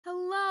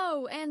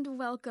Hello and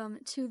welcome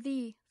to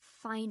the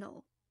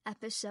final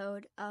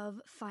episode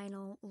of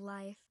Final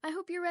Life. I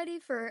hope you're ready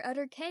for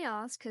utter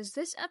chaos because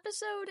this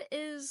episode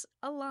is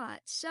a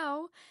lot.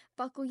 So,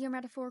 buckle your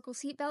metaphorical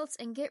seatbelts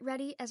and get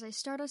ready as I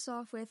start us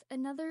off with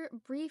another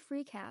brief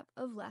recap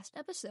of last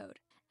episode.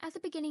 At the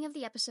beginning of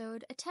the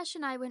episode, Atesh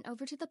and I went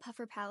over to the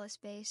Puffer Palace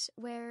base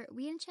where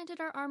we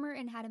enchanted our armor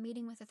and had a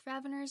meeting with the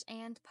Thraveners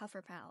and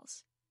Puffer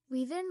Pals.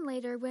 We then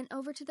later went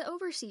over to the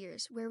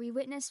Overseers, where we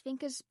witnessed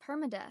Vinka's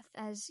permadeath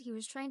as he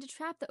was trying to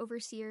trap the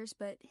Overseers,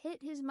 but hit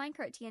his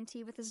minecart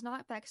TNT with his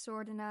knockback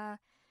sword and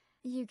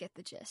you get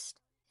the gist.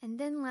 And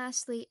then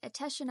lastly,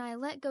 Atesh and I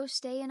let Ghost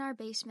stay in our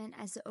basement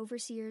as the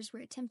Overseers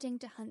were attempting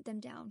to hunt them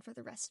down for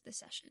the rest of the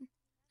session.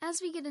 As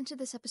we get into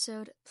this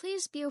episode,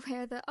 please be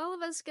aware that all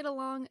of us get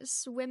along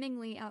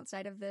swimmingly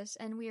outside of this,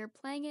 and we are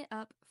playing it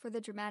up for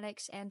the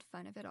dramatics and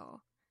fun of it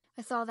all.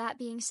 With all that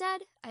being said,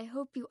 I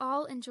hope you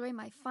all enjoy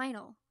my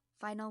final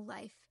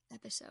Life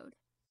episode.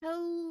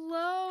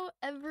 Hello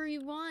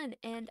everyone,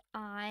 and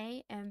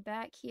I am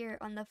back here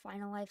on the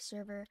Final Life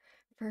server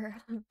for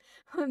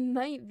what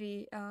might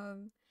be my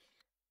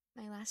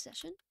last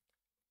session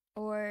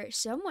or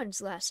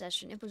someone's last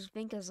session. It was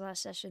Vinka's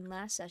last session,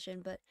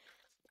 but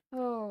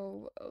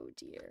oh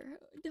dear.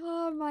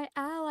 Oh, my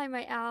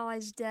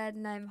ally's dead,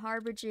 and I'm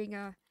harboring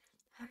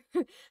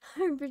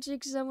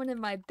someone in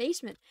my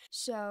basement.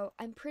 So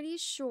I'm pretty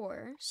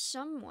sure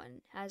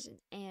someone has an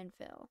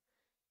anvil.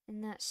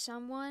 And that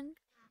someone,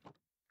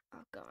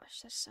 oh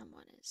gosh, that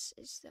someone is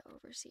the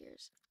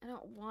Overseers. I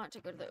don't want to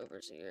go to the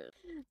Overseers.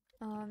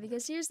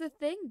 Because here's the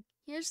thing.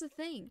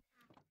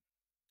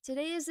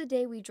 Today is the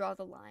day we draw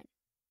the line.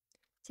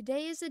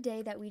 Today is the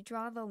day that we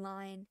draw the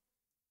line,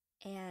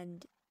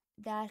 and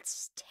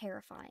that's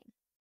terrifying.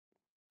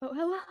 Oh,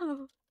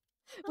 hello.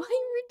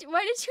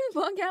 Why did you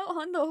log out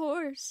on the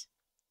horse?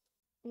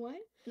 What?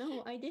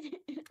 No, I didn't.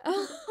 I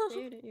Oh. just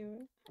stared at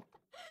you.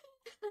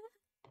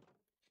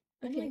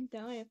 Okay. I might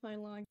die if I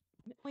logged.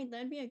 Wait,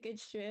 that'd be a good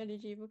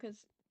strategy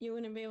because you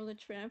wouldn't be able to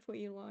trap what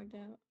you logged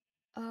out.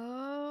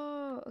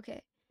 Oh,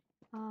 okay.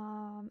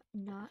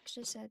 Nox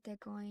just said they're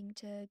going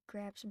to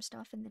grab some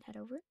stuff and then head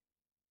over.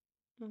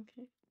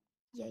 Okay.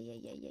 Yeah.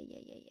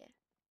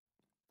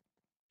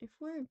 If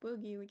we're a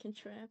boogie, we can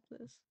trap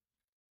this.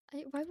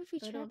 Why would we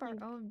I trap don't our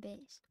think- own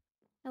base?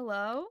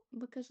 Hello?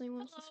 Because they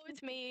want to. Hello,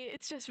 it's me.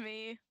 It's just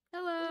me.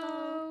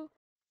 Hello?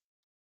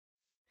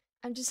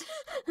 I'm just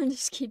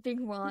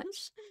keeping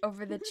watch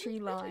over the tree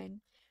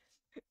line.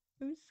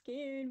 I'm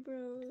scared,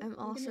 bro. I'm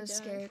also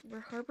scared.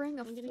 We're harboring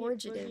a I'm gonna get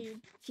fugitive.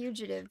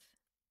 Fugitive?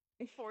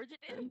 A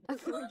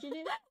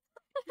fugitive?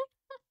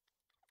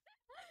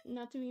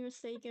 Not to be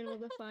mistaken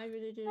with a 5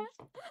 digits.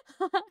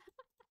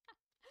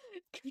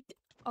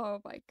 Oh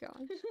my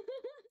gosh.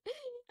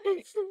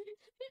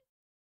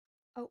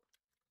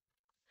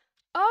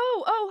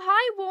 Oh,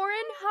 hi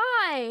Warren.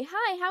 Hi,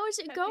 how is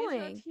it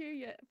going?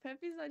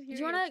 Peppy's not here yet. Do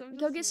you wanna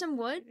go get some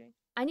wood?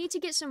 I need to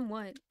get some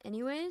wood.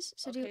 Anyways,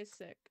 so okay,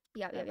 sick.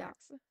 Yeah.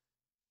 Relax.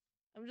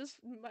 I'm just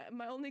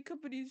my only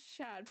company's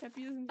Chad.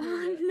 Peppy isn't here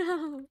Oh yet.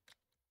 no.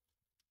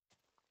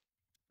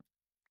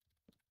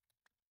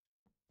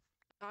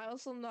 I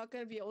also am not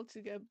gonna be able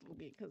to get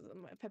Boogie because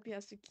Peppy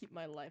has to keep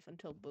my life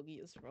until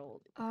Boogie is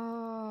rolled.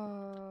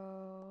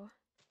 Oh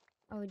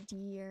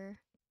dear.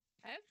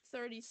 I have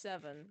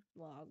 37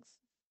 logs.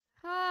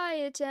 Hi,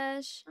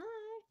 Atesh.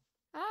 Hi.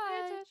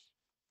 Hi. Tash.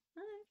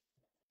 Hi.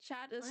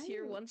 Chad is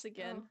here once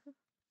again. Oh.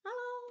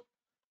 Hello.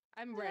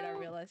 I'm right. I Hello.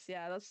 realized.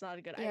 Yeah, that's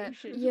not good. Yeah, I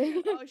should.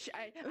 yeah. Oh,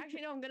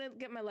 actually, no. I'm gonna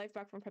get my life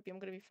back from Peppy. I'm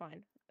gonna be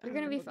fine. You're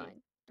gonna be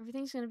fine.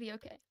 Everything's gonna be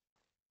okay.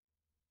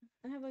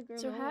 I have a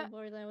So granola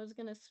bar that I was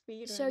gonna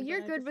speed So run,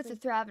 you're but I good just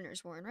with the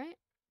Thraveners, Warren, right?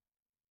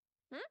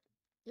 Hmm?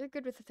 You're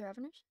good with the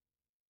Thraveners?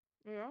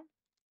 Yeah.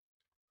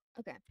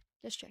 Okay,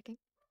 just checking.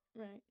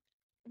 Right.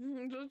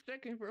 Just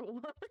checking for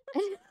what.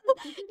 You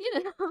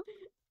know.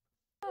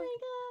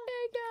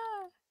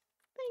 Bingo!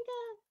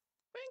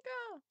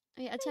 Bingo!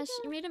 Yeah, Atesh,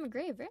 you made him a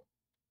grave, right?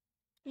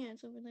 Yeah,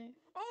 it's over there.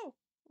 Oh!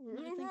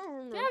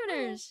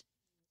 Thraveners!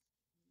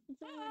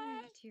 It's over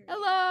there.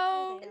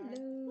 Hello! There they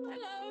are.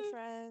 Hello,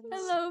 friends.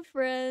 Hello,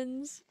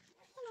 friends.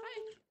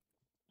 Hi.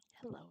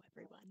 Hello,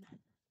 everyone.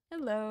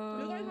 Hello.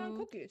 You guys want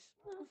cookies?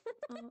 Oh,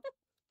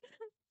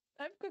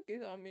 I have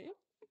cookies on me.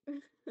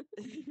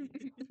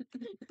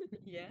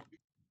 Yeah.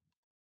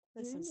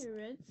 you're This in is your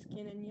red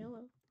skin and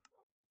yellow.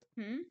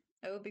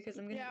 Oh, because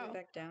I'm gonna Yeah. go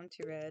back down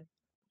to red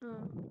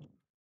Oh.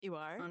 You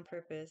are on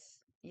purpose.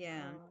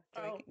 Yeah.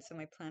 So, Oh. so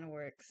my plan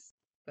works,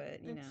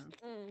 but you know.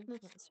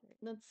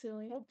 That's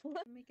silly.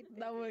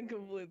 That went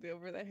completely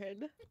over the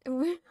head.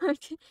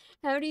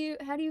 How do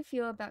you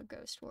feel about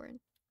Ghost, Warren?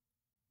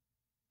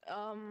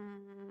 I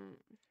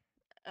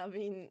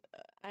mean,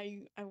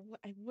 I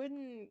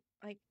wouldn't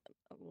like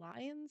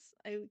alliance.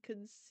 I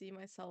could see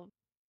myself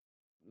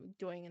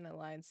doing an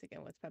alliance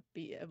again with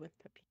Peppy with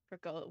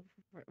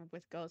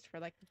Ghost for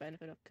like the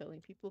benefit of killing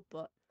people,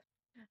 but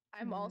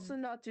I'm also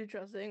not too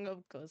trusting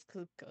of Ghost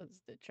because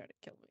Ghost did try to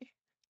kill me.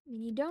 I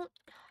mean, you don't.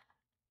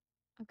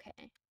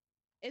 Okay.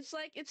 It's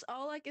like it's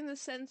all like in the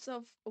sense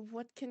of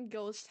what can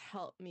ghosts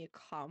help me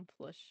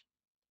accomplish.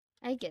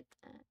 I get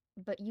that.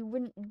 But you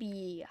wouldn't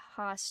be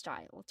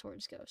hostile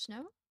towards ghosts, no?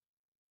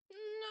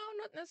 No,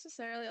 not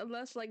necessarily,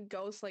 unless like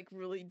Ghost like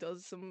really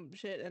does some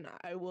shit, and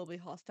I will be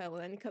hostile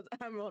then because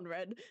I'm on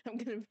red. I'm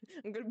gonna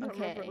be on red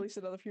for at Okay. least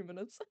another few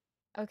minutes.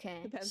 Okay,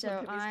 Depends so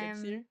when Pippi's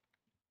gets here.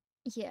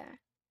 Yeah.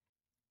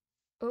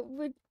 What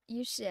would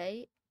you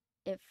say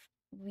if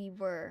we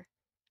were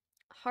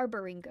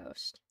harboring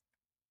ghost?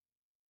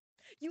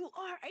 You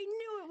are. I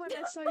knew it when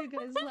I saw you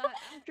guys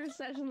after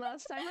session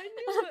last time. I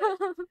knew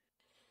it.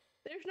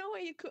 There's no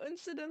way you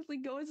coincidentally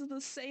go into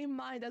the same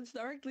mine that's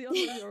directly under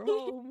your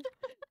home.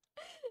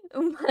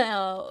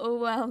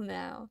 Well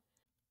now.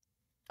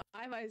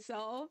 I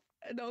myself,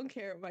 I don't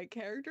care. My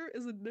character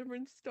is a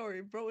different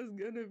story. Bro is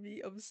gonna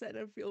be upset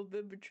and feel a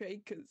bit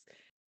betrayed because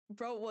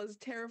bro was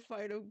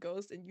terrified of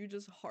ghosts and you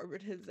just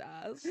harbored his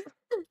ass.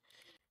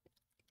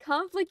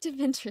 Conflict of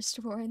interest,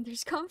 Warren.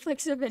 There's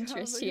conflicts of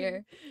interest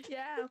here.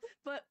 Yeah,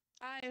 but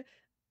I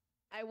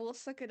will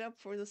suck it up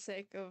for the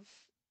sake of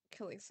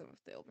killing some of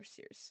the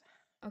overseers.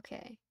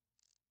 Okay.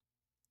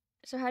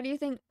 So how do you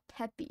think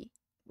Peppy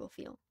will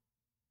feel?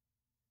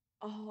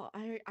 Oh,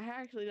 I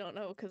actually don't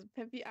know because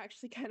Peppy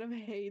actually kind of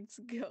hates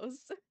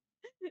ghosts.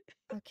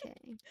 Okay.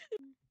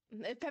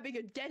 If Peppy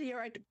could get here,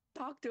 I'd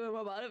talk to him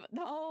about it. But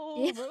no,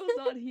 Yeah. bro's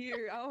not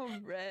here.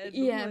 I'm red.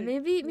 Yeah, Like,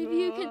 maybe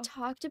you can ugh.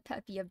 talk to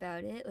Peppy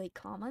about it, like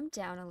calm him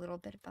down a little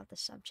bit about the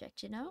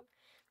subject, you know?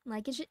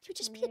 Like it would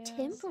just be a Yeah.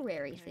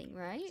 temporary thing,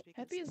 right?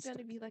 Peppy is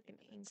gonna be like an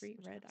angry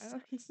red. I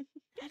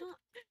don't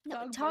no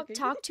Dog talk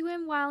barking. to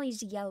him while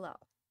he's yellow.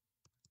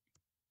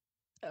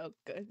 Oh,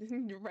 good.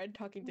 Red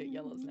talking to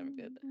yellow is never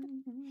good.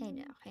 Hey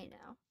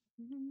now.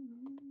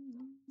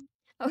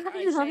 Oh,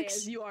 I say Alex.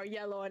 as you are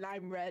yellow and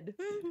I'm red.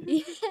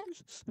 Yeah.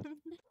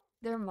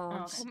 They're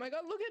mobs. Oh my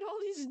god, look at all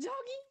these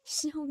doggies!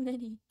 So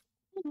many.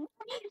 Look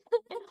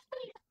at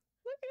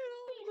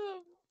all of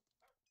them!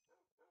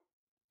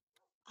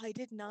 I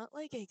did not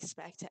like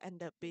expect to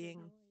end up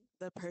being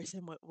the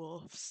person with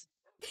wolves.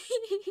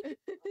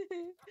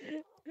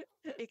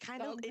 It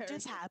kind of Dog it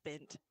just parent.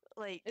 happened.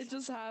 Like It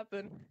just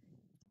happened.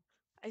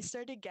 I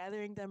started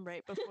gathering them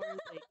right before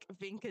like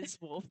Vinka's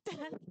wolf death.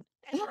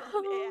 And then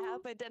it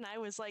happened and I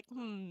was like,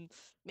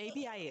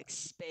 maybe I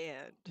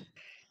expand.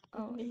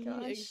 Oh my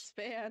gosh.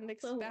 Expand, So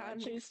expand,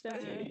 watching stuff,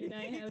 expand. and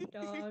I have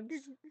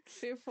dogs.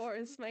 Before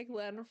it's make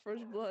land of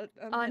first blood.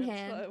 And On then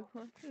hand.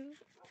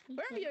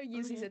 Wherever you're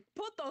using it,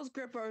 put those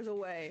grippers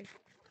away.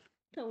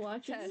 To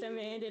watch Ten. stuff,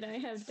 and I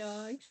have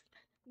dogs.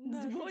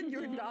 Put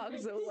your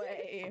dogs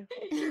away.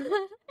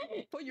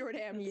 Put your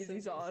damn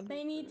Yeezys on.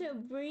 They need to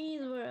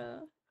breathe,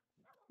 bro.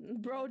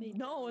 Bro,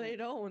 no, they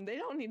don't. They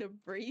don't need to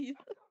breathe.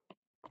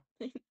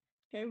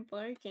 They're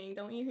barking.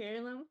 Don't you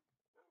hear them?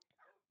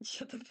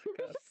 Shut the fuck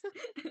up.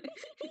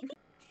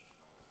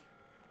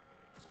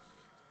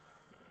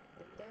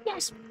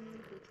 Yes.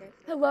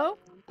 Hello?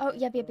 Oh,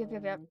 yep.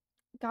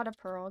 Got a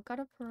pearl.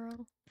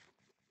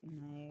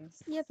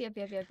 Nice. Yep.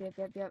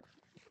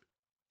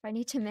 I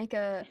need to make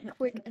a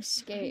quick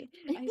escape.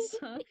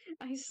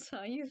 I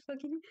saw you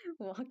fucking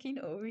walking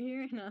over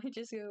here, and I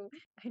just go,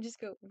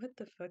 what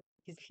the fuck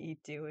is he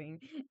doing?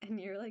 And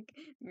you're like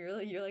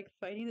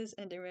fighting this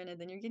Enderman, and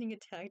then you're getting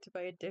attacked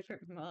by a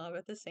different mob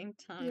at the same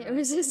time. Yeah, it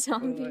was a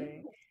zombie.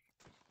 Boy.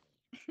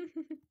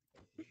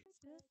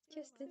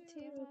 Just the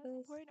two of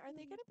us. Warren, are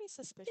they gonna be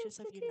suspicious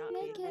of you To not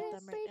make being it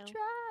with a them right free now?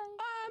 try.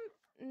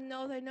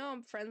 No, they know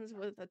I'm friends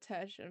with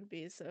Atesh and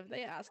B, so if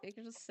they ask, I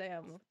can just say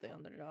I'm with the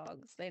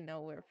underdogs. They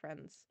know we're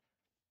friends.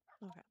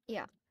 Okay.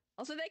 Yeah.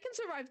 Also, they can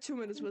survive 2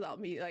 minutes without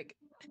me, like...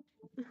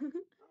 Got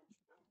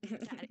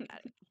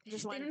it.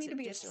 Just They wanted don't need to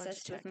be just wanted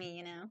obsessed with check. me,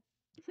 you know?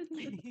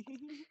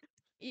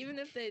 Even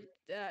if they,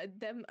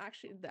 them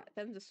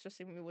just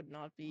trusting me would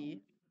not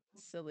be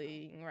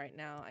silly right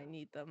now. I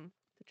need them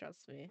to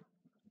trust me.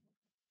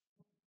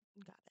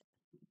 Got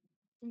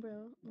it.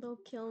 Bro, they'll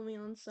kill me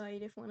on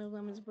sight if one of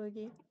them is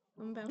Boogie.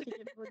 I'm about to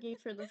get Boogie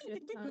for the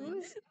 5th time.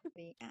 Who's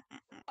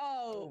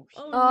Oh!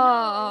 Oh,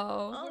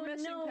 Oh. no! We're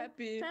missing no!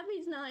 Peppy.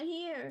 Peppy's not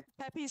here!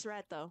 Peppy's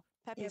red though.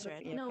 Peppy's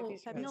red. Yeah, No,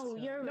 Peppy's red, no, so-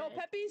 you're No, red.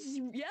 Peppy's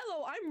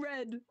yellow. I'm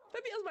red.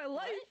 Peppy has my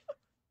life.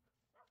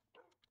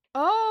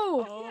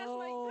 Oh.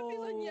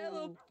 Peppy's on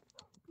yellow.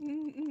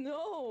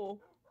 No.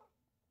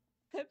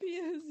 Peppy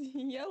is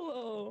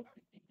yellow.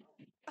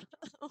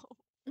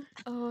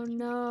 Oh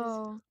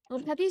no. Well,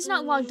 Peppy's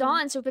not logged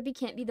on, so Peppy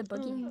can't be the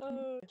boogie.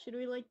 Should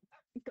we, like,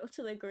 go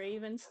to the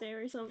grave and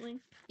stare or something?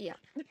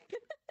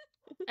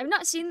 I've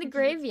not seen the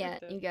grave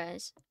yet, you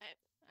guys.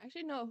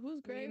 Actually, no.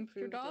 Who's grave?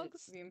 Your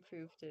dogs? We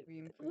improved it.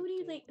 Who do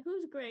you think?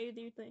 Whose grave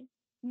do you think?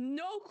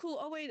 No clue.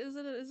 Oh wait, is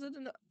it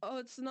oh,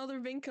 it's another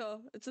Vinka.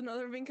 It's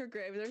another Vinka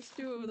grave. There's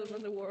 2 of them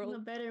in the The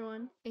world. better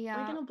one. Yeah.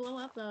 We're gonna blow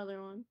up the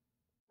other one.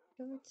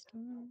 George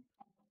Storm.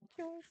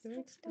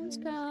 It's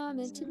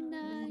coming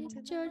tonight,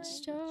 George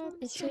Storm.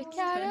 It's a George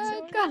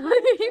category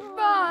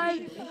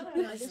 5.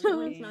 This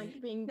one's not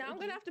being. Now I'm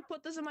gonna have to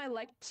put this in my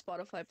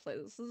Spotify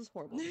playlist. This is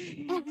horrible.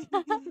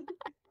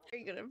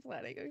 Very good at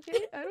planning.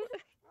 Okay, I don't.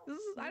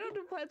 I don't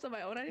do plans on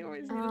my own. I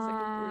always need a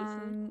second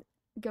person.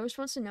 Ghost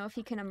wants to know if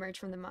he can emerge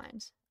from the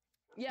mines.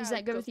 Yeah, Is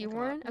that good Ghost with you, can come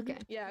Warren? up. Okay.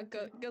 Yeah,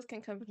 Okay. Ghost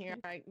can come here.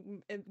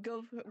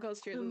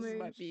 Ghost here. This might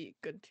Emerge. be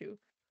good too.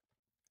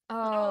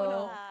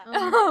 Oh. no.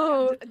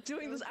 Oh.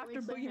 Doing this Ghost after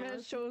leaves the Boogeyman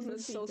house, shows you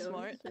is see so Ghost.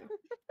 smart.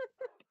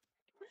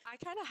 I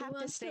kind of Who have to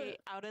wants stay to-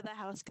 out of the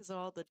house because of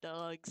all the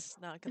dogs.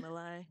 Not gonna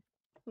lie.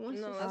 Who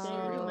wants No, to that's stay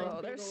for in real my though.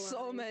 big There's ol'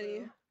 so eyes, many.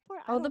 bro? Poor,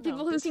 I All the don't know,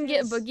 people who this can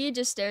get feels- Boogie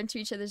just stare into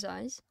each other's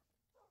eyes.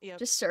 Yep,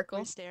 Just circle.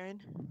 we're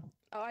staring.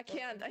 Oh, I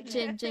can't. I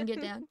Jin, can't. Jin,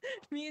 get down.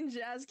 Me and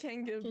Jazz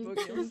can't get Jin,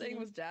 Boogie. I'm Jin, staying Jin.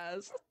 with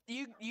Jazz.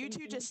 You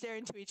two just stare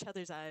into each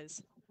other's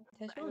eyes.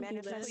 Tesh I'm won't do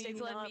that. manifesting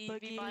Please let not me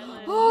be Boogie.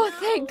 violent. Oh, No,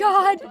 thank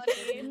God!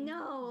 buddy,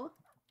 no.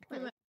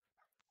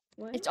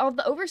 What? It's all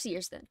the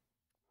overseers then.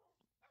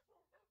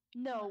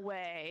 No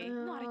way.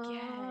 Not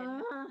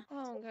again.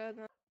 Oh god.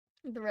 No.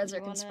 The Reds You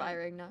are wanna-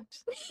 conspiring,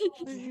 Nox.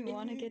 You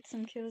wanna get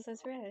some kills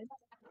as red?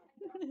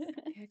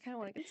 I kind of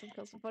want to get some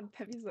kills, but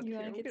Peppy's not You here.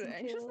 wanna I'm get getting some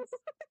anxious. kills?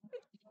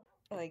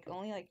 Like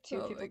only like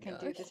two Oh people my can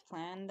do gosh. this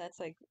plan. That's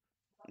like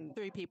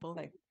 3 people.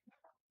 like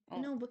oh,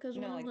 No, because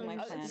you know, one of like my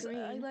them plan. is I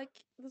green. like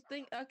the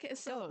thing. Okay,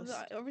 so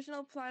Ghost. the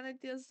original plan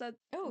idea is that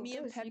Oh, me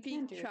and Ghost, you Peppy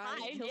can do it. try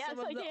Hi, and kill yes, some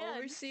of I the can.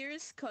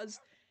 overseers, cause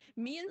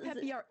me and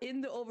Peppy are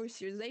in the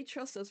overseers. They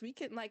trust us. We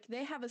can like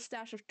they have a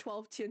stash of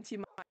 12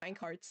 TNT mine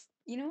carts,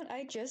 You know what?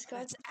 I just got.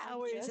 That's I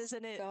ours, just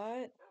isn't it?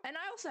 Got, and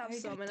I also have I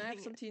some, and I have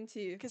dang some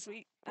TNT. Because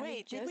we I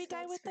wait, did we just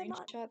die got with them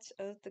on? screenshots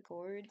of the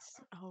gourds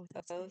Oh,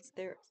 that's of nice.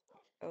 their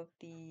of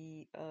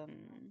the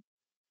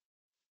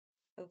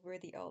of where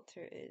the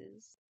altar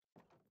is.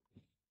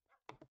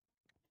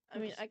 I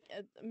mean,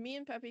 me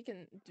and Peppy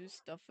can do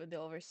stuff with the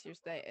overseers.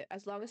 They,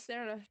 as long as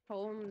they're not a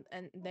problem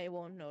and they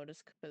won't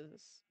notice,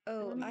 cause.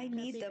 Oh, Me I and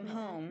need Peppy them can act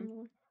home.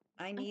 more.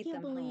 I need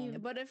can't them believe-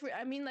 home. But if we,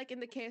 I mean, like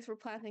in the case we're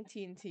planting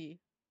TNT.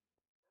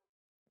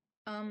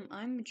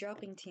 I'm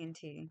dropping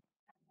TNT.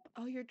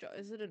 Oh,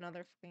 is it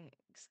another fucking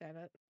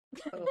Skynet?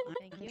 Oh,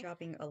 Thank I'm you.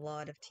 dropping a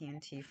lot of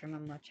TNT from a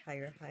much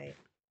higher height.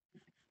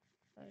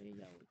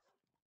 Yeah.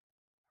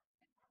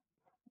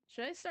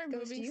 Should I start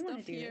Ghost, do moving you want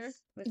stuff to do here?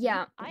 this with me?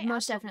 Yeah, I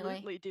most definitely.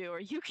 absolutely do. Are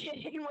you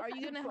kidding? What Are you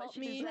kind of gonna help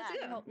question is me? that?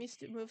 go. Help me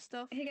move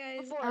stuff? Hey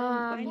guys, Before-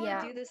 I need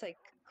yeah. to do this like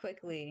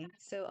quickly,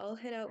 so I'll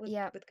head out with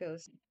Yep. with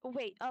Ghost.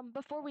 Wait,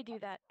 before we do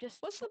that,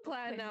 just What's the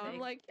plan quick now? I'm thing.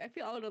 like, I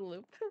feel out of the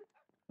loop.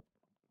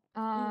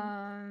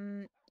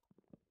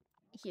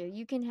 Here,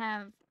 you can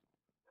have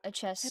a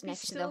chest Peppy's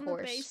next to still the in the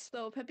horse. base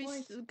though.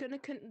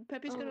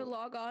 Peppy's gonna Oh.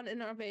 log on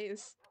in our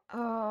base.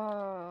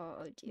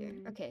 Oh dear.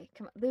 Hmm. Okay,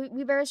 come on.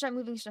 We better start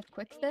moving stuff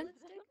quick then.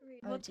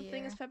 Oh But the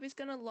thing is, dear. Peppy's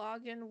gonna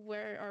log in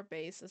where our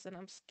base is, and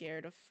I'm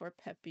scared of for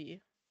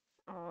Peppy.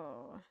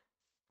 Oh.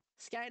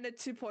 Skynet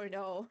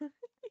 2.0.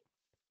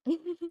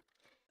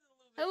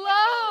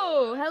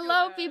 Hello,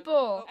 hello,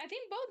 people. I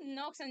think both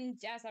Nox and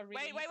Jazz are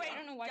really Wait, easy. I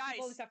don't know why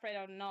people guys. is afraid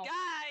of Nox.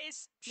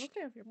 Guys!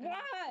 Okay, if you're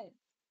What?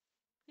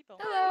 People.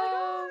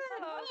 Hello.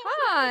 Hello.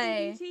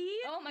 Hi.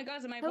 Oh my god,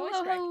 is my Hello,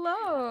 voice cracked?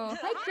 hello.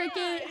 Hi,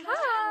 Cricket. Hi.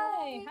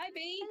 Hi. Hi,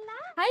 B.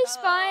 Hi,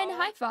 Spine.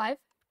 Hello. High five.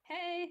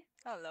 Hey.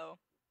 Hello.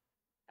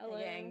 Hello.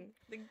 Gang.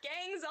 The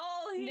gang's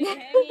all The here.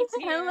 gang is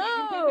here.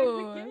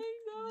 Hello.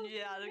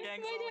 Yeah, the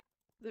gang's all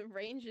The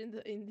range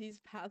in these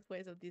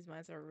pathways of these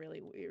mines are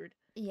really weird.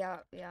 Yeah,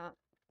 yeah.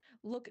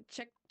 Look,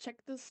 check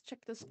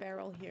this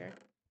barrel here.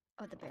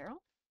 Oh, the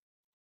barrel?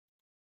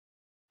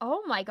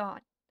 Oh my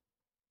god.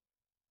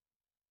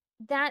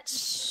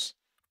 That's...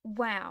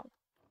 Wow.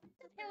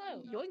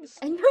 Hello. Yoinks.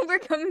 I know we're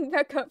coming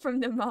back up from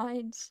the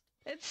mines.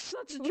 It's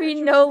such a We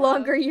treacherous no path.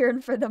 longer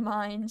yearn for the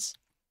mines.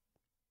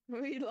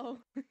 Reload.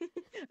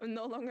 I'm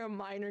no longer a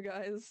miner,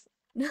 guys.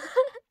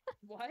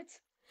 What?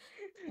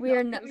 We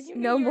are No, no, what do you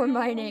no mean more you're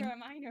mining. longer a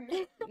miner?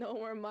 No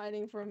more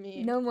mining for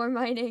me. No more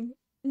mining.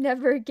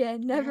 Never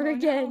again. Never Oh, no.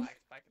 again.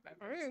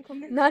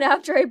 Mm, Not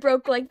after I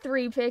broke like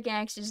 3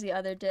 pickaxes the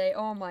other day.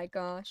 Oh my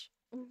gosh.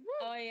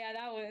 Oh yeah,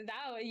 that was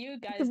you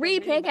guys. got 3 really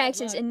bad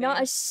pickaxes luck and not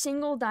there. a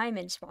single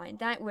diamond spine.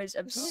 That was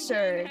Now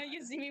absurd.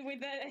 you see me with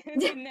the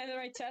with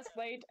netherite chest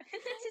plate.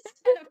 It's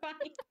kind of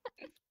funny.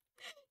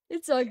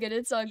 It's all good.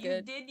 It's all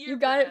good. You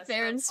got it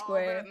fair and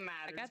square.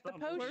 I got the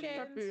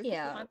potion.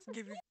 Yeah. Let's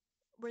give you.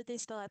 Were they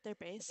still at their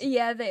base?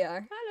 Yeah, they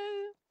are.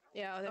 Hello.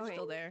 Yeah, they're Okay.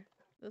 still there.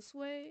 This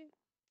way.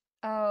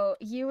 Oh,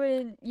 you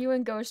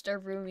and Ghost are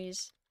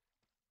roomies.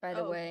 By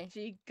the Oh, way,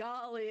 gee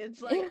golly,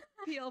 it's like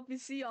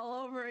PLPC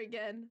all over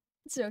again.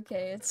 it's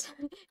okay.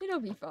 It'll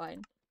be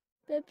fine.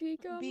 Peppy,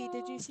 come B,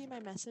 did you on. see my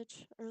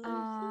message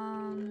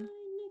earlier?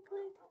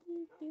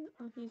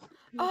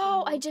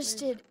 Oh, I just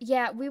did.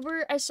 Yeah,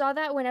 I saw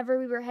that whenever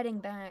we were heading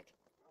back.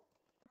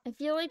 I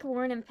feel like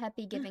Warren and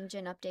Peppy giving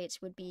Jin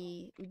updates would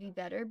be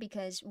better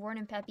because Warren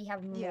and Peppy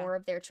have Yeah. more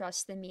of their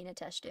trust than me and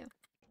Atesh do.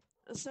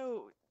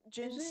 So,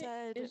 Jin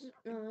said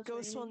no,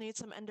 Ghost will need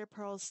some ender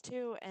pearls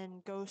too,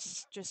 and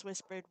Ghost just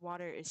whispered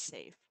water is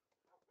safe.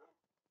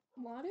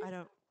 Water? I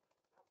don't.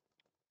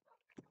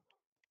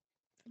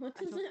 What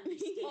I does don't that mean?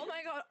 Oh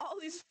my god, all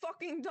these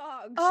fucking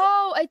dogs.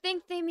 Oh, I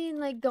think they mean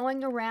like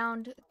going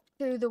around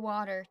through the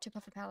water to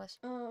Puffer Palace.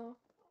 Oh.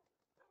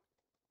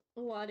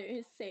 Water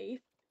is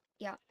safe.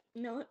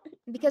 No.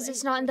 Because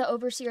it's not in the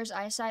overseer's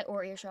eyesight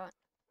or earshot.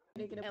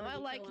 Am I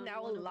like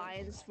now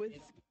alliance with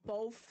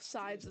both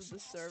sides of the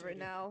server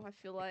now? I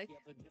feel like.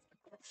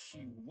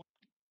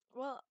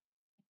 Well,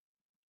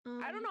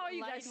 I don't know how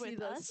you guys allied see with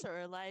this. us or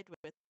allied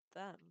with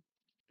them?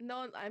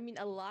 No, I mean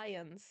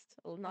alliance,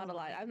 not Oh.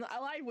 allied. I'm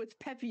allied with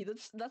Peppy.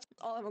 That's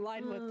all I'm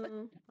aligned with.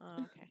 Oh,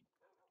 okay.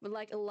 But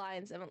like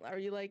alliance, are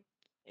you like?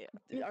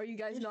 Yeah. Are you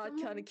guys If not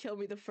someone- gonna kill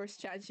me the first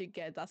chance you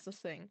get? That's the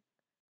thing.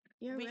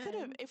 You're We could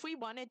have, red. if we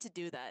wanted to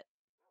do that.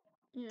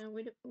 Yeah,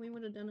 we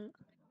would have done it.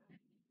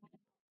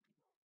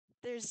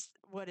 There's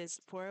what is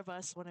 4 of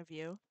us, 1 of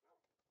you.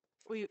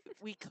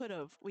 We could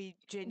have. We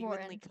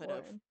genuinely could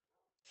have. Warren.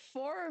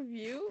 4 of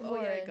you? Oh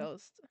yeah, Warren.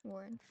 Ghost.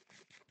 Warren.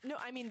 No,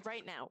 I mean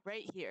right now,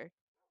 right here.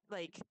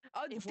 Like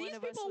if These one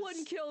of us people wouldn't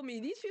was- kill me.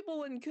 These people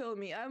wouldn't kill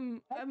me.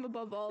 I'm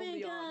above all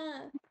beyond.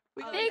 Vega!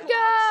 We got Vega! blocks,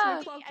 we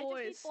I clock just need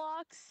boys.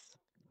 blocks.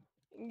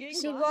 Gang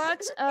Seed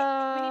blocks.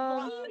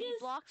 blocks. We need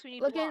blocks. We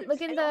need Look blocks. in.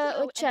 Look in I the also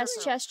look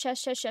chest.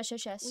 enter-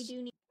 Chest. We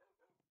do need.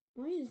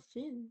 Where is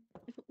Jin?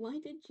 Why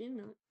did Jin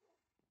not?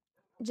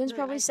 Jin's No,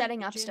 probably I think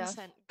setting up Jin stuff.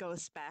 sent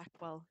Ghost back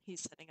while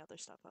he's setting other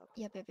stuff up.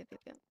 Yep.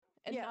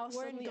 And yeah, now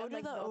Warren, suddenly go I'm, to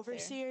like, the not there.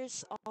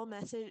 overseers.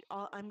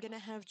 I'm gonna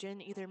have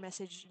Jin either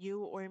message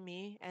you or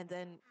me, and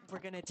then we're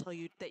gonna tell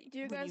you that Do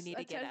you when guys you need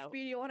to get out. Do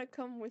you want to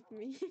come with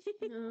me?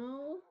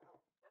 No.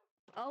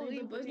 I'll There's a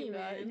leave with you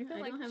guys. You boogeyman. can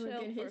I like don't have a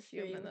chill good for a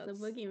few history with minutes.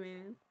 the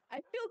boogeyman. I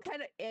feel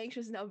kind of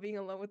anxious now being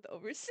alone with the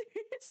overseers.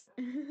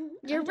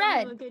 You're I don't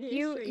have a red. good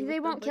You. history They with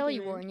the won't kill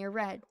you, boogeyman. Warren. You're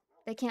red.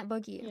 They can't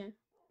boogie you. Yeah.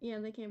 Yeah,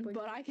 they can't boogie.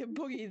 But I can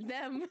boogie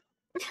them.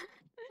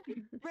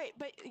 Right,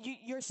 but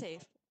you're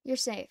safe. You're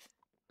safe.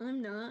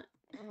 I'm not.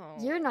 Oh,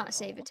 You're not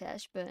safe,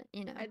 Atesh, but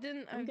you know. I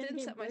didn't I'm gonna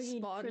get set my boogied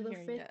spawn for the here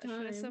 5th yet.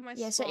 Should I set time. my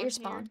Yeah, spawn set your here?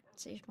 spawn.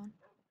 Set your spawn.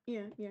 Yeah.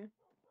 Alright.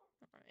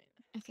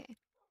 Okay.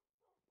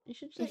 You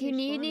should set you your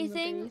need spawn in the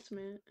anything,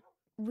 basement.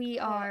 We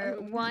are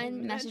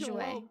one message mental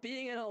away.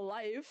 well-being in a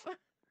life.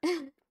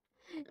 I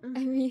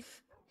mean,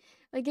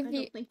 like I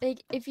don't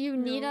think- if you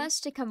need No, us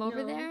to come over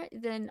no. there,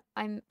 then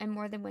I'm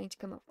more than willing to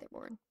come over there,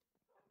 Warren.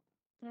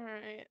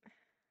 Alright.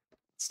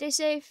 Stay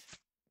safe.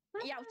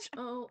 Ouch.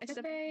 Oh, I stepped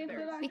Okay, there.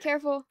 bye-bye. Be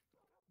careful.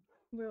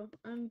 bro,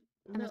 I'm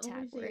I'm the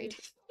attack worried. overseer.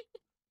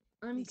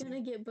 I'm Me too.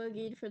 gonna get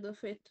boogied for the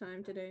 5th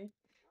time today.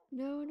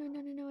 No.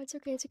 It's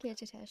okay. It's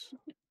Atesh.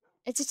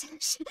 It's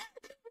Atesh.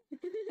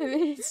 I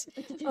mean, it's.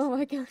 Oh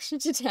my gosh,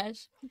 it's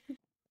Atesh.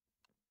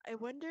 I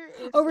wonder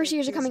if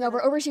Overseers are there's coming a-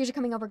 over. Overseers are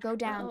coming over. Go Uh-oh,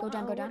 down. Go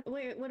down.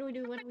 Wait, what do we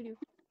do? Do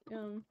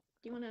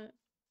you wanna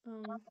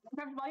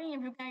Everybody,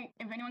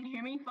 if anyone can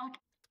hear me, fuck.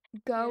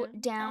 Go Yeah.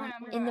 down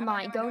I'm in the I'm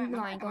mine. I'm Go I'm in the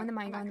I'm mine. Go in the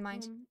mine. Go in the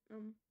mines.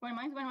 Wait,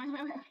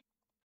 mine's.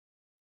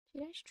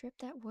 Did I strip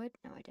that wood?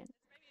 No, I didn't.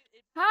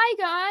 Hi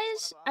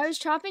guys. I was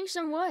chopping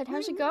some wood.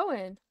 How's it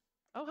going?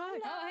 Oh hi.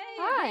 Oh, hey.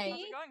 Hi. hey. How's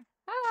it going?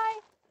 Hi.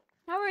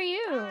 How are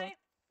you? Hi.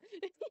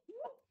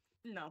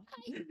 No.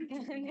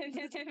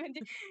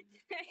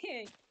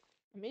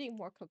 I'm eating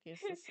more cookies.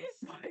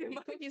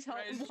 Cookies help.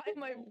 French? Why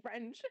am I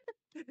French?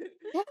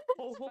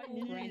 Oh,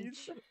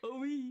 French. Why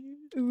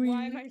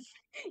Why am I?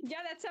 Yeah,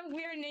 that's a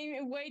weird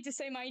way to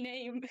say my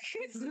name.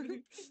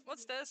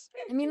 What's this?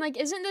 I mean, like,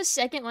 isn't the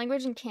second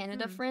language in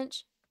Canada Hmm.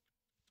 French?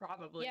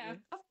 Probably. Yeah.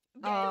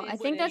 Oh, I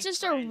think that's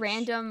just a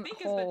random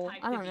hole.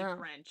 I don't know.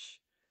 French.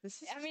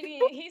 This is I mean,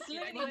 he's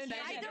living in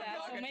I Canada,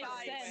 don't so it know,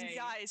 makes sense.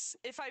 guys.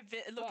 If I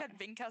look What? at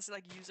Vinka's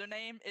like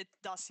username, it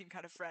does seem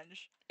kind of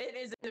French. It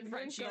is a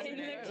French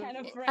username. kind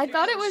of I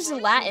thought it was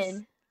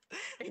Latin.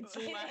 It's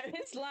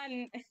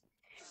Latin.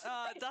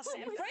 That's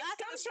French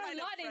comes from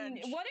Latin.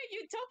 What are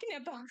you talking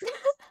about?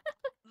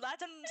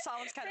 Latin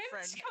sounds kind of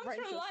French. French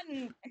comes from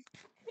Latin.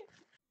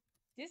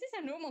 This is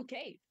a normal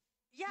cave.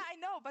 Yeah, I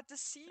know, but the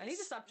C. I need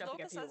to stop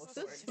jumping at Locus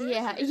people has with the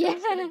Yeah, C. yeah. I'm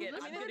gonna get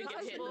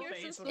hit in the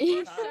face with a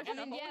Yeah. baton.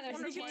 I mean, yeah, there's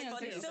One a of my chance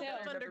buddies to still sell.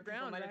 lives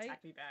underground, might right?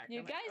 attack me back. "Oh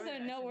You guys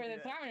don't know where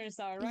the taverners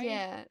are, right?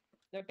 Yeah.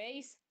 Their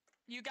base.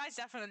 You guys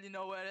definitely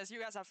know where it is.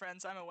 You guys are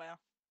friends. I'm aware.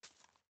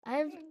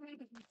 I've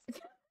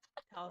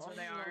Tell us where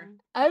they are.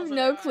 I've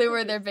no clue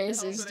where their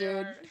base is,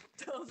 dude.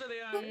 Tell us where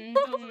they are. Mhm.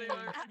 Tell us where they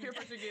are. Here,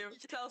 pushing you.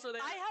 Tell us where they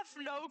are. I have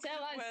no clue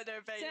Tell us, where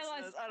their base tell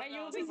us, is. I don't are you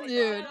know. moving This is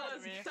Dude. like Tell lying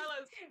us, to me. tell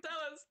us,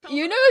 tell us. Tell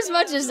You us know where as they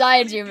much are. as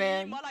I do, Lying bee,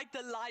 man. More like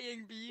the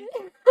lying bee.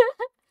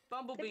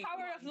 Bumblebee. The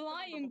power of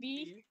lying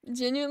bee.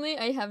 Genuinely,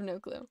 I have no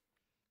clue.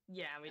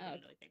 Yeah, we Oh.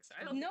 didn't really think so.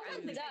 I don't No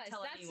think one I does.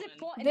 tell That's anyone. the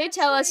point. They That's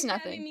tell why us it's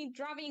having nothing. me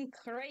driving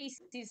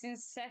crazy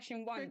since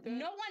session one.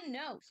 No one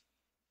knows.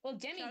 Well,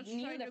 Gemmy Josh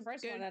knew tried the to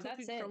first get one. That's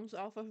cookie it. crumbs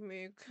off of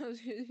me because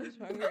he's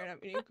hungry and I'm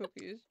eating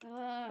cookies.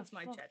 That's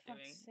my for chat fuck's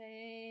doing.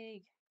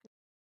 sake.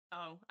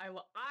 Oh, I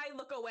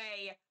look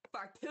away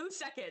for 2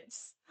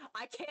 seconds.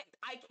 I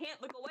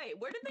can't look away.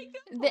 Where did they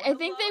go? I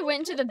think they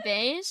went to the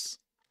base.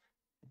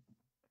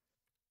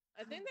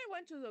 I think they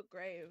went to the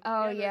grave.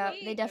 Oh they're yeah,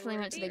 like- they definitely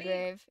were went to the Maybe-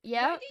 grave. Why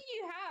Yeah. do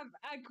you have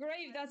a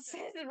grave that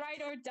says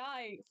ride or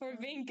die for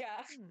Vinka?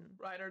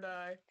 Ride or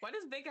die. Why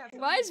does Vinka have to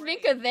Why be is brave?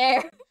 Vinka there?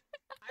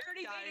 I already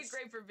made a guys.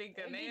 grave for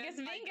Vinka, man. Because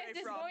Vinka's grave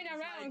just robbed. going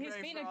around. He's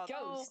grave being a robbed.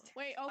 ghost.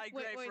 Wait, I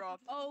grave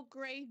robbed. Oh,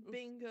 grave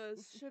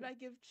bingas. Should I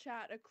give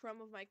chat a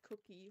crumb of my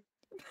cookie?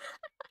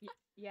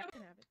 Yeah, I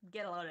can have it.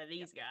 Get a load of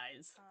these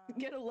guys.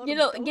 Get a load Get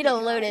of a both get a you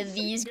load of guys.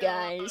 these Get a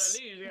load of guys.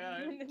 these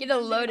guys. Get a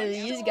load of I'm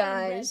these so on red.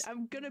 guys.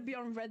 I'm gonna be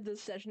on red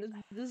this session.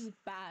 This is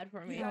bad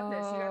for You me. got this.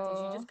 You got this.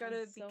 You Oh. just gotta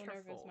I'm be so careful.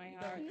 nervous, my You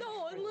gotta heart. be No,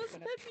 careful. unless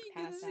gonna Peppy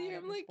pass is out here.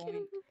 at I'm this like, point.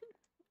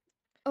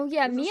 Oh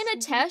yeah, This me is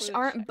and super Atesh for the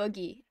aren't chat.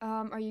 Boogie.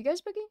 Are you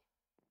guys Boogie?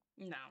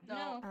 No.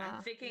 No. Ah.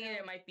 I'm thinking No.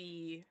 it might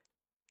be.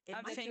 I'm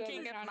might be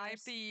thinking it might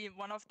Pronouns. be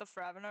one of the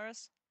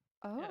Fraveners.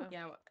 Oh.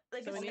 Yeah,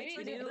 like So it's, maybe it's,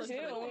 we need to there's look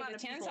a for little it. amount The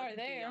of chances people are it could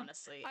be, there.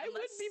 honestly. I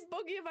would be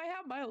boogie if I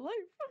had my life.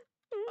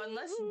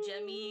 Unless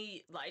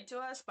Gemmy lied to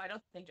us, but I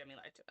don't think Gemmy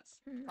lied to us.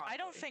 I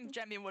don't probably. think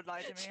Gemmy would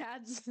lie to me.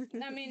 Chad's.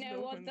 I mean, no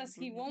what one does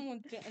he boogie.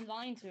 want with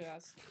lying to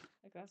us?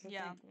 Like, that's the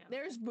Yeah. thing.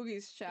 There's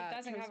boogie's He chat.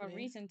 doesn't trust have a me.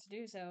 reason to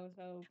do so.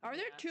 So Are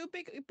there Yeah. two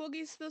big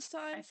boogies this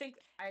time?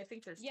 I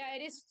think there's yeah,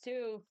 two. it is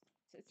two.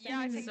 It's Yeah,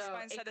 I two. think So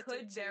Spine said it it could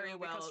too, very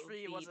well because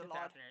 3 be was a the lot.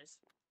 Falconers.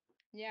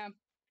 Yeah,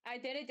 I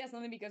did it just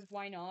only because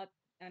why not?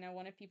 And I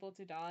wanted people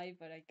to die,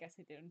 but I guess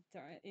it didn't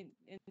turn in.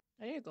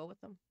 I need to go with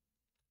them.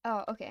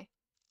 Oh, okay.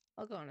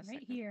 I'll go in a Right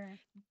second. here.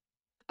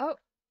 Oh,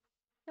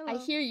 I Hello.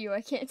 hear you. I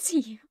can't see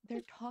you.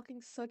 They're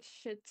talking such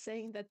shit,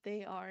 saying that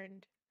they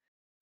aren't.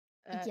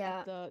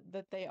 Yeah.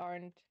 That they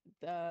aren't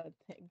the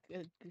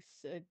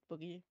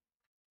boogie.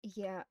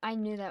 Yeah, I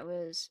knew that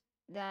was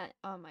that.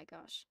 Oh my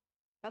gosh,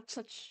 That's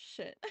such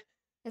shit.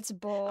 that's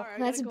bull. Alright,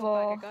 I That's gotta go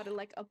bull. back. I gotta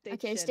like update.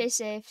 Okay, shit. stay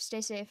safe.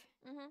 Stay safe.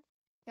 Mm-hmm.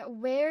 Yeah,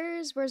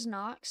 where's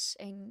Nox?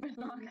 And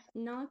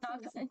Nox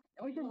is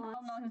We should lost.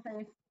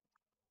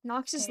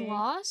 Nox is Okay.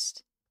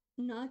 lost.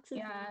 Nox is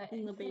Yeah,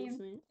 in the same.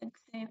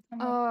 basement.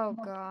 Oh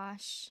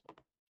gosh.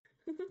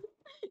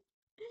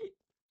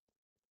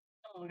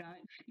 Oh god.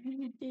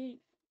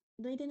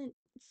 They didn't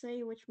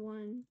say which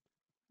one.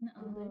 did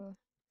they? Oh.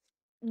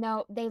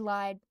 No, they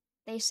lied.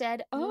 They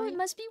said, "Oh, it Why-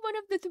 must be one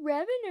of the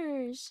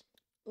Threaveners."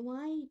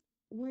 Why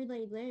were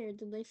they there?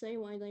 Did they say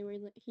why they were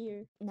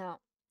here? No.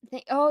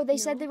 They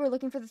said they No? were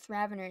looking for the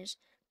Thraveners.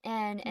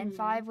 And Hmm.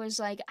 5 was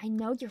like, "I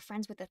know you're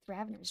friends with the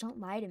Thraveners. Don't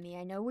lie to me.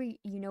 I know where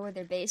you know where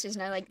their base is."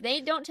 And I'm like, "They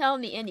don't tell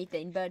me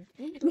anything, bud."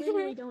 We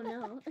literally don't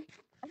know.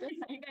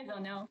 You guys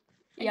don't know.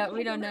 Yeah,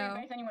 we don't know.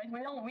 Anyways,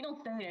 we don't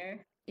stay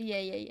there.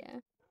 Yeah.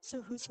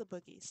 So who's the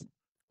boogies?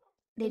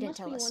 They It didn't must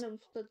tell be us. one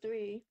of the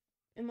three.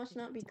 It must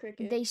not be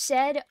Cricket. They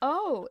said,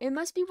 "Oh, it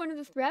must be one of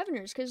the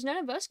Thraveners, because none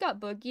of us got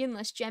Boogie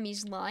unless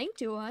Jemmy's lying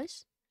to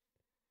us."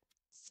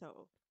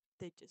 So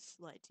they just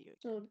lied to you.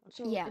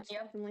 So Yeah. it's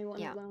definitely one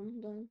Yeah. of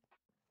them then.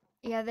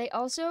 Yeah, they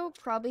also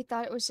probably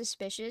thought it was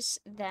suspicious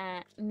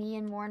that me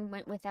and Warren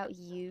went without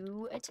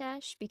you,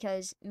 Atesh,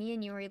 because me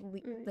and you are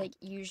like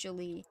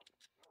usually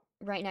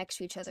right next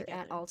to each other at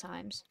Together. all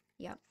times.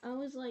 Yep. I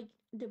was like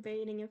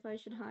debating if I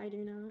should hide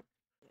or not.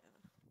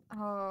 We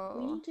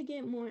Oh, need to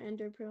get more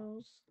ender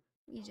pearls.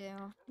 we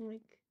do.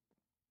 Like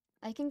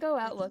I can go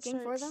I out can looking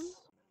for them.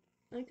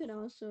 search- I could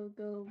also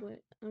go,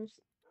 but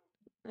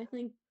I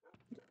think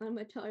I'm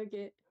a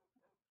target.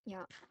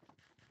 Yeah.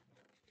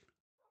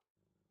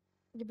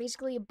 You're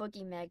basically a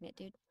boogie magnet,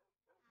 dude.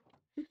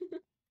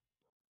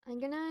 I'm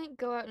gonna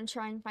go out and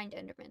try and find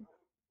Enderman.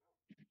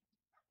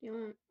 You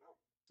want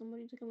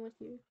somebody to come with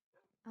you?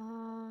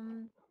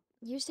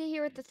 You stay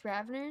here with the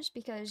Thraveners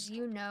because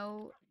you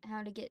know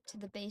how to get to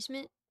the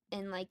basement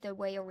and like the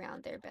way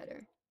around there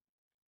better.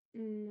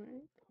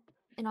 Right.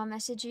 And I'll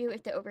message you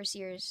if the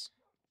overseers,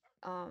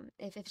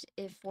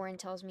 if Warren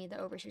tells me the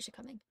overseers are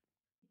coming.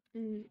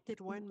 Did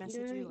Warren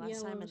message You're you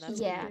last time yellow, and so that's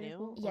be what Yeah. you knew?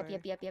 careful. Yep. or-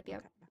 Yep. Okay.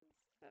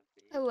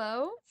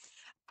 Hello.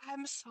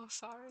 I'm so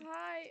sorry.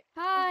 Hi.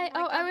 Hi.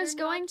 my Oh, I God, was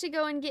they're not- going to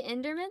go and get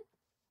Enderman.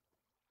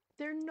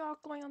 They're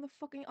not going on the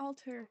fucking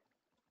altar.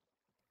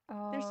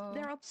 Oh.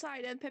 They're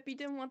outside, and Peppy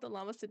didn't want the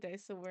llamas today,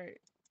 so we're.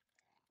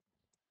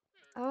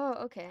 Oh,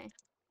 okay.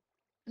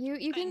 You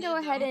I can go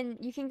need ahead them.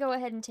 and you can go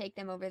ahead and take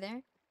them over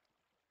there.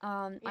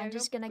 Yeah, I'm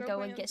just gonna go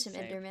bring and them get to some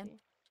Enderman. safety.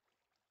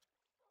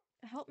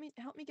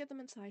 Help me get them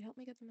inside. Help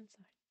me get them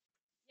inside.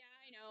 Yeah,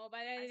 I know, but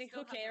I who still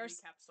have the cares?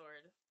 recap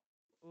sword.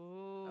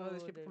 Oh,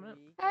 there's people coming up.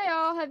 Hi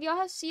y'all. Have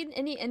y'all seen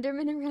any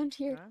Enderman around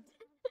here?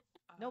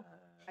 Huh? Nope.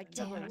 I Damn.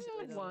 definitely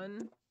saw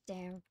one,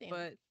 Damn. Damn.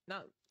 but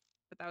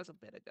that was a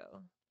bit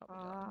ago. Probably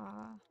not.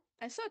 Ah.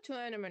 I saw 2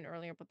 Endermen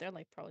earlier, but they're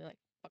like probably like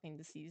fucking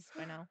deceased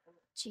by now.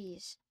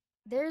 Jeez.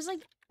 There's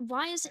like,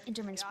 why is the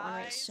Enderman spawn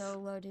rate Guys. so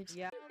low, dude?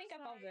 Yeah. Think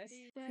about this.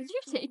 Did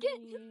you take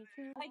it?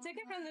 I took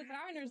it from the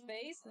Founder's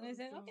base, and I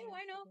said, okay,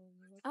 why not?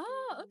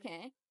 Oh,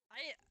 okay.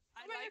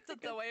 I liked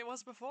it the way it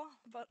was before,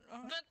 but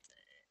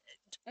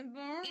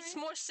It's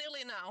more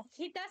silly now.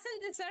 He doesn't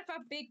deserve a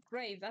big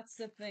grave. That's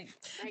the thing.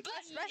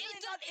 especially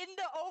not in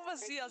the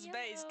overseer's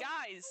base,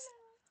 guys.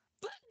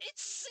 But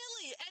it's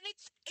silly, and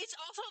it's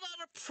also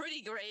not a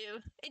pretty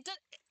grave.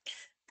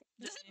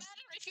 Does it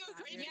matter if your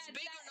grave is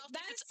big or not? If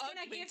That's it's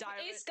gonna ugly. give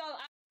Direct. Iskull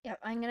Yep,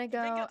 I'm gonna Vinka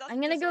go. doesn't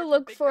I'm gonna go deserve a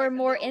look big for grave in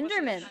more the overseer's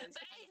Endermen.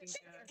 base.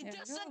 It Yeah,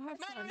 doesn't no, have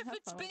matter fun, if have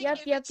it's fun. big. Yep,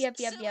 if yep, it's yep,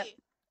 yep, silly. yep.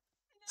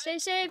 Stay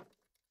safe.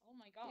 Oh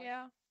my god.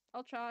 Yeah,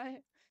 I'll try.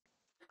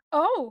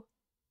 Oh!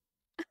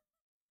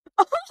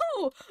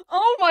 Oh!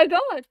 Oh my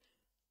god!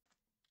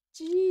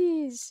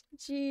 Jeez.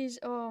 Jeez.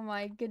 Oh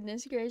my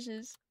goodness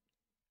gracious.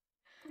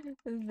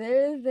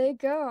 There they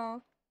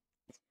go.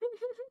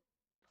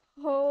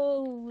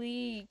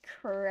 Holy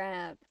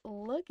crap.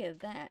 Look at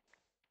that.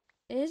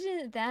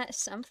 Isn't that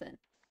something?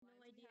 No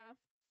idea.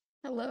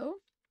 Hello?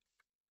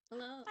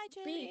 Hello. Hi,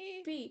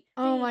 Jenny. B.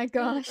 Oh my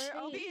gosh.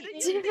 Oh, B, B.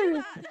 did you do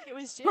that? It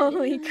was Jen.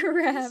 Holy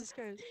crap. Jesus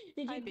Christ.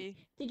 Did Hi, you B.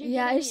 did you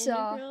Yeah, get I any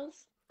saw. Ender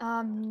pearls?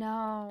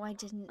 No, I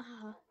didn't.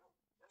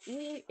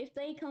 If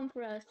they come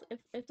for us,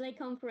 if they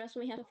come for us,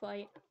 we have to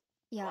fight.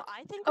 Yeah. Well,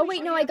 I think Oh we wait,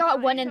 should no, be I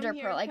got one fine. ender Come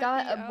here, pearl. I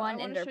got Peppy, a I one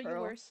wanna ender show you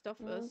pearl. where stuff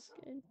Oh, is.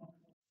 good.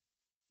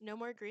 No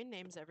more green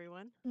names,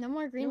 everyone. No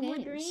more green No more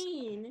names.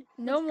 green.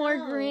 No Let's more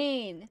go.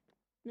 green.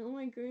 No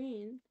more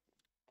green.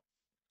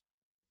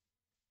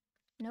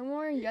 No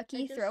more I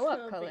yucky just throw up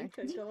saw color.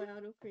 Binka go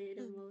out of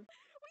creative mode.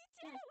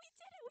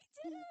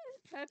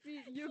 Peppy,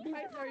 you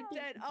guys are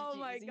dead. Oh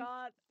my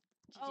god.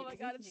 Oh my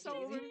god, it's so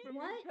over for me,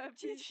 What?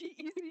 Peppy. Easy.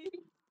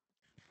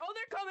 Oh,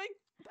 they're coming.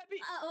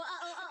 Peppy.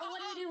 What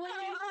do we do? What do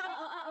we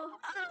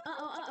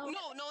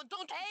do? No,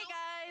 don't. Hey,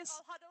 guys.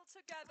 All huddle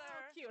together.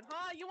 Cute,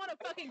 huh? You want to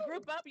fucking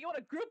group up? You want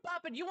to group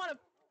up and you want to...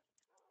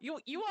 You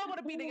all want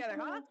to be together,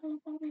 huh?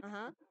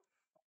 Uh-huh.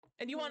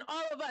 And you want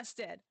all of us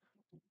dead.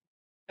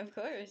 Of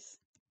course.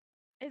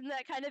 Isn't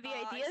that kind of the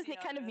Oh, I idea? Isn't see it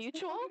how kind it of is.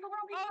 mutual?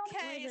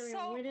 Okay,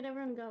 so Where did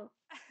everyone go?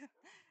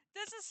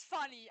 this is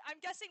funny. I'm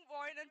guessing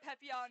Warren and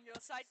Peppy are on your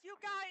side. You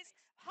guys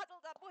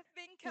huddled up with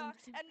Vinka,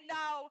 and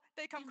now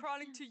they come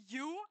crawling to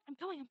you. I'm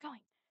going.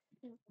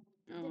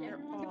 They're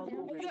all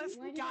over. You have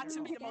Why did got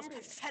to be everyone the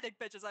most scatter? pathetic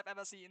bitches I've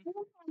ever seen.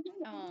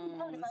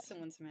 Oh,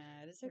 someone's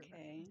mad. It's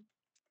okay.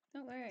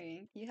 Don't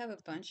worry. You have a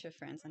bunch of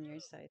friends on your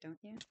side, don't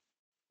you?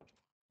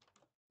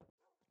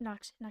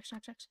 Nox.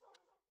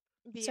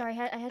 B, Sorry,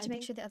 I had to make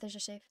think- sure the others are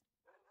safe.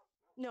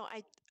 No,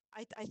 I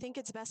think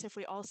it's best if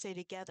we all stay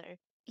together,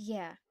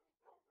 Yeah.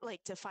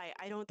 like, to fight.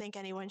 I don't think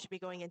anyone should be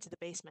going into the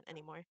basement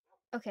anymore.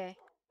 Okay.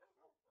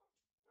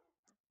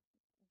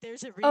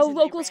 There's a reason Oh, they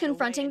locals ran away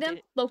confronting and them?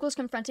 didn't- Locals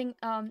confronting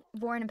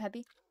Warren and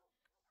Peppy?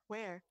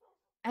 Where?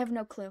 I have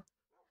no clue.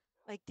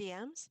 Like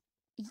DMs?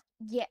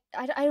 Yeah,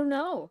 I don't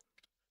know.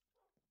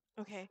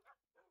 Okay.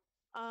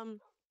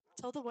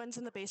 Tell the ones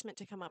in the basement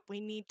to come up. We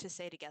need to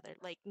stay together.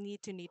 Like,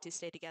 need to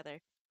stay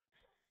together.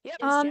 Yep.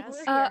 Is Um,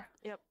 Jess? uh,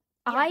 Yep.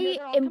 I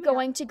they're all am coming up.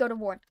 going to go to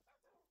Warren.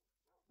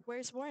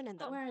 Where's Warren and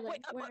them? Where are they?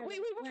 Wait, Where are wait, they?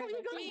 wait, before Where are you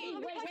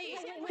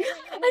they?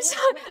 go, I'm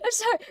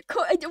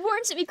sorry.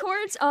 Warren sent me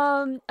cords.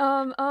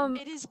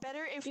 It is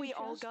better if do you we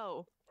all trust-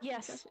 go.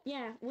 Yes.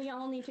 Yeah, we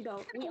all need to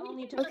go. We all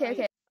need to Okay, fight.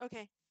 okay.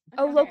 Okay.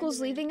 Oh, Okay, locals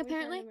Enderman. leaving, Where's the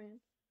apparently? Enderman?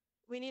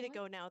 We need to What?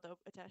 go now, though,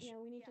 Atesh. Yeah,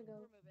 we need to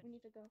go. We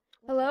need to go.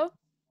 Let's Hello? go.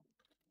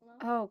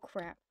 Hello? Oh,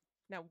 crap.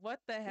 Now, what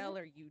the hell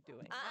are you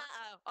doing?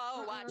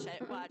 Oh, watch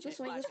it, watch This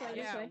it, way, watch this way, it.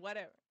 this Yeah, way.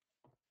 whatever.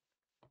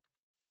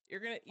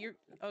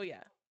 Oh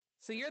yeah.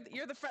 So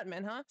you're the front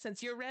man, huh?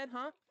 Since you're red,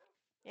 huh?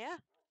 Yeah.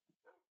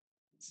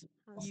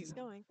 How's this You.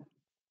 going?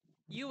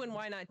 You and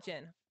why not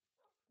Jen?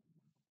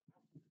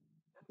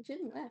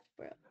 Jin left,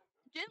 bro.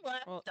 Jin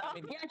left. Well, I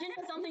mean, Yeah, Jin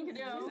has something to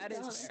do. that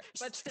is fair.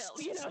 But still,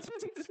 you know.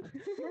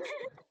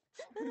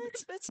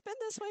 It's been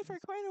this way for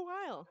quite a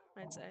while,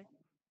 I'd say.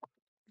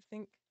 I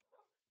think.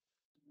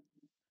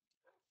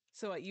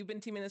 So what? You've been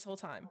teaming this whole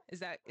time? Is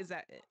that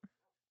it?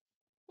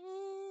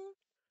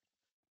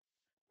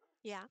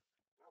 Yeah.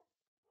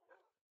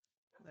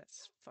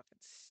 That's fucking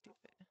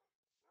stupid.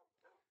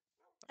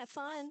 Have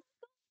fun.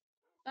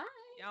 Bye.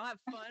 Y'all have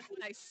fun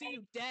when I see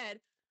you dead.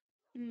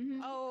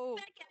 Mm-hmm. Oh,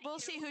 we'll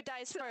see who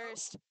dies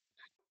first.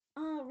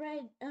 Oh,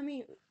 Red. I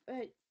mean,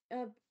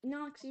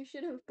 Nox, you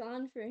should have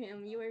gone for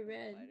him. You were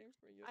red. Fighting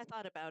for you. I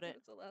thought about it.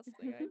 That's the last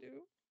thing I do.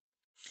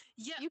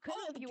 Yeah. You could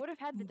have. You would have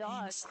had the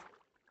dogs.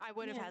 I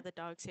would have Yeah. had the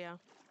dogs, yeah.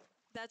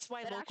 That's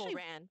why That local actually-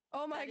 ran.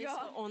 Oh my That is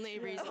god. the only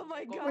Yeah. reason. Oh my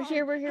local god. We're ran.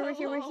 here, we're here.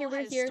 Local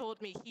has Here.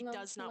 told me he Hello,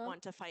 does not hello?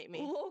 want to fight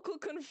me. Local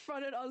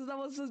confronted us. That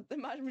was just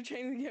imagine we're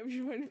changing the game.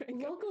 You wouldn't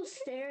make up. Local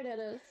stared at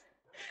us.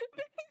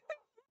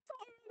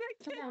 I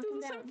Calm can't down, do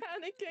calm this. down.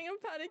 I'm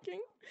panicking.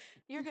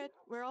 You're good.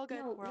 We're all good.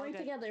 No, We're all we're good.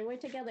 together. We're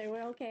together.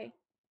 We're okay.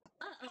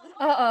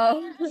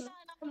 Uh-oh.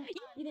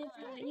 You didn't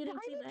see that. You didn't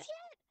see that.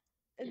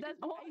 That's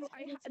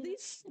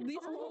these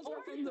holes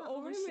are from the Armor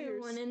overseers.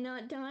 one and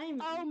not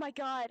diamond. Oh my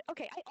god.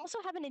 Okay, I also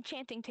have an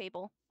enchanting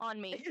table on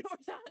me. Ignore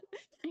that.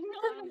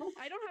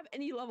 I don't have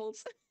any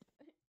levels.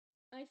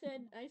 I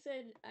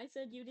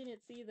said you didn't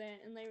see that,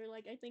 and they were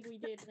like, I think we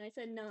did, and I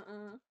said,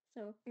 nuh-uh.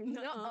 So,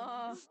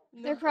 Nuh-uh.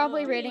 They're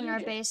probably Nuh-uh. raiding You our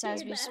just base as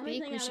scared we the speak.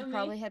 everything We out should of me.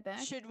 probably head back.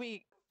 Should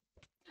we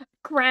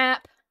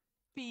Crap.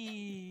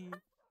 be?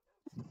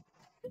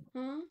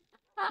 Huh?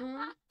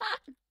 Huh?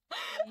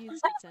 Use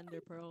its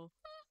ender pearl.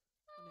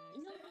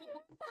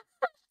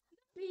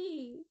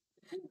 B.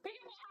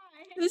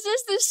 This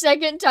is the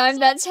second time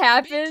that's Be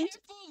happened.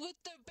 careful with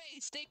their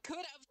base. They could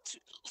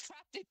have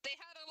trapped it. They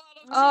had a lot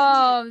of.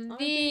 Oh, Our base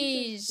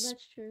is- these.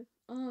 That's true.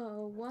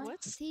 Oh, what?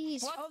 What's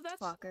These Oh,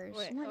 that's fuckers.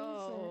 Wait, What is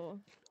oh.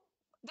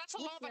 That's a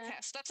What's lava that?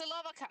 cast. That's a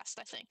lava cast,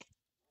 I think.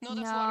 No,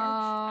 that's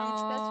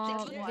water.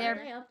 That's Are water. they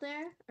they're up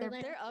there? Are they're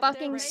they They're up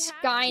fucking there. They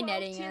have 12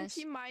 Skynetting us.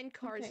 TNT mine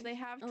cards. Okay. They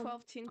have Oh.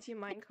 12 TNT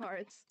mine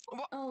cards.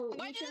 Oh,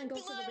 Why we shouldn't didn't go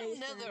we to the let base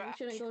him then. We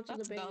shouldn't go to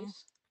That's the dumb.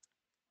 base.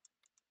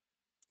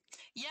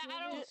 Yeah,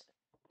 I don't.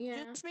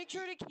 Yeah. Just make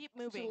sure to keep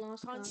moving.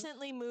 lost cause.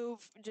 Constantly move.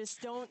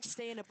 Just don't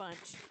stay in a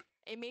bunch.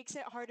 It makes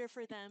it harder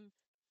for them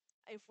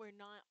if we're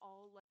not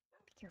all like.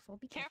 Be careful,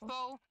 be careful.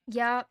 Careful.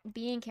 Yeah,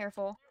 being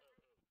careful.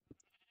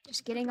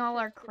 Just getting all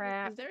our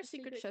crap. Is there a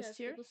secret chest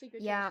here? The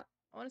secret Yeah, chest.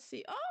 I want to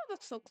see. Oh,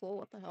 that's so cool.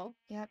 What the hell?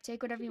 yeah,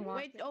 take whatever you want.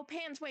 Wait, oh,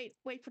 pants. Wait.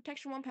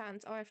 Protection 1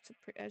 pants. Oh, I have to.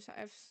 I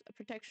have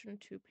protection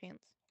 2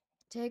 pants.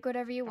 Take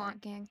whatever you Sorry.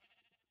 want, gang.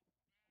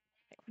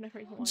 Whenever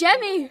you want.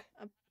 Gemmy!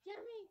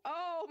 Gemmy!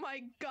 Oh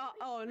my god.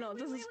 Oh no,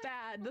 this is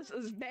bad. This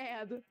is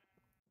bad.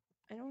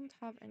 I don't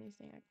have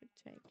anything I could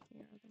take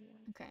here.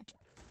 Okay.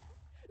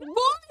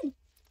 What?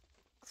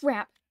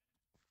 Crap.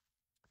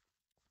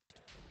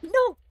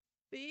 No!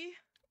 B?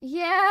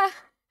 Yeah.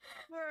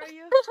 Where are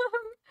you?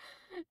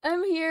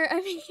 I'm here.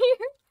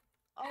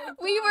 Oh,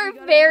 We God, were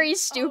gotta very go-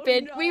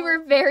 stupid. Oh, We no.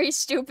 were very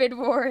stupid,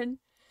 Warren.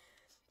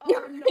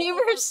 Oh, no. We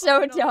were so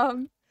no.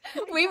 dumb.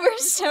 We God, were I'm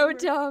so over.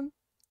 dumb.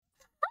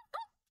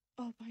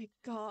 Oh my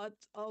god.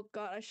 Oh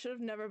god, I should have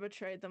never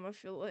betrayed them, I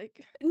feel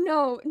like.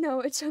 No,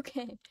 it's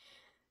okay.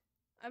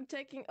 I'm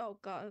taking. Oh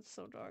god, it's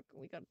so dark.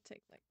 We gotta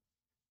take, like.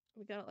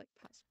 We gotta, like,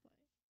 pass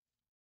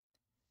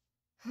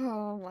by.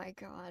 Oh my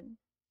god.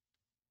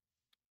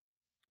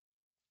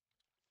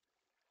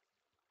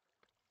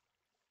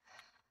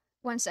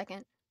 One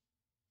second.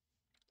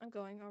 I'm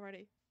going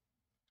already.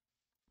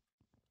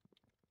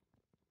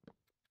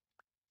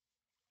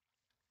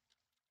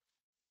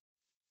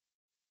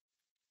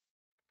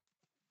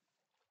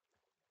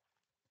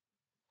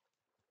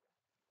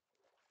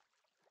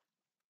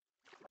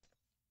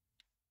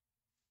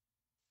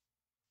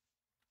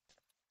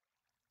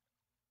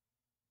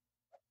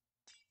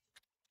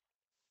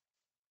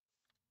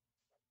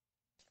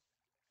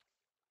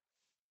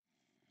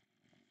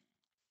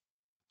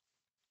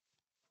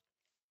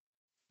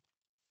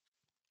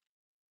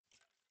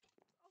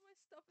 All my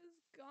stuff is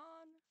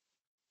gone.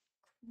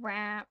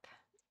 Crap.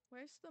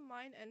 Where's the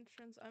mine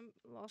entrance? I'm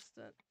lost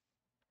it.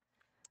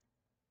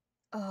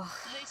 Ugh.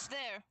 It's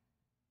there.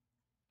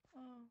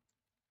 Oh.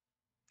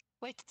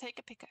 Wait, take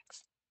a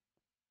pickaxe.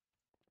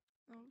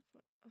 Oh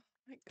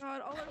my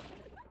god. All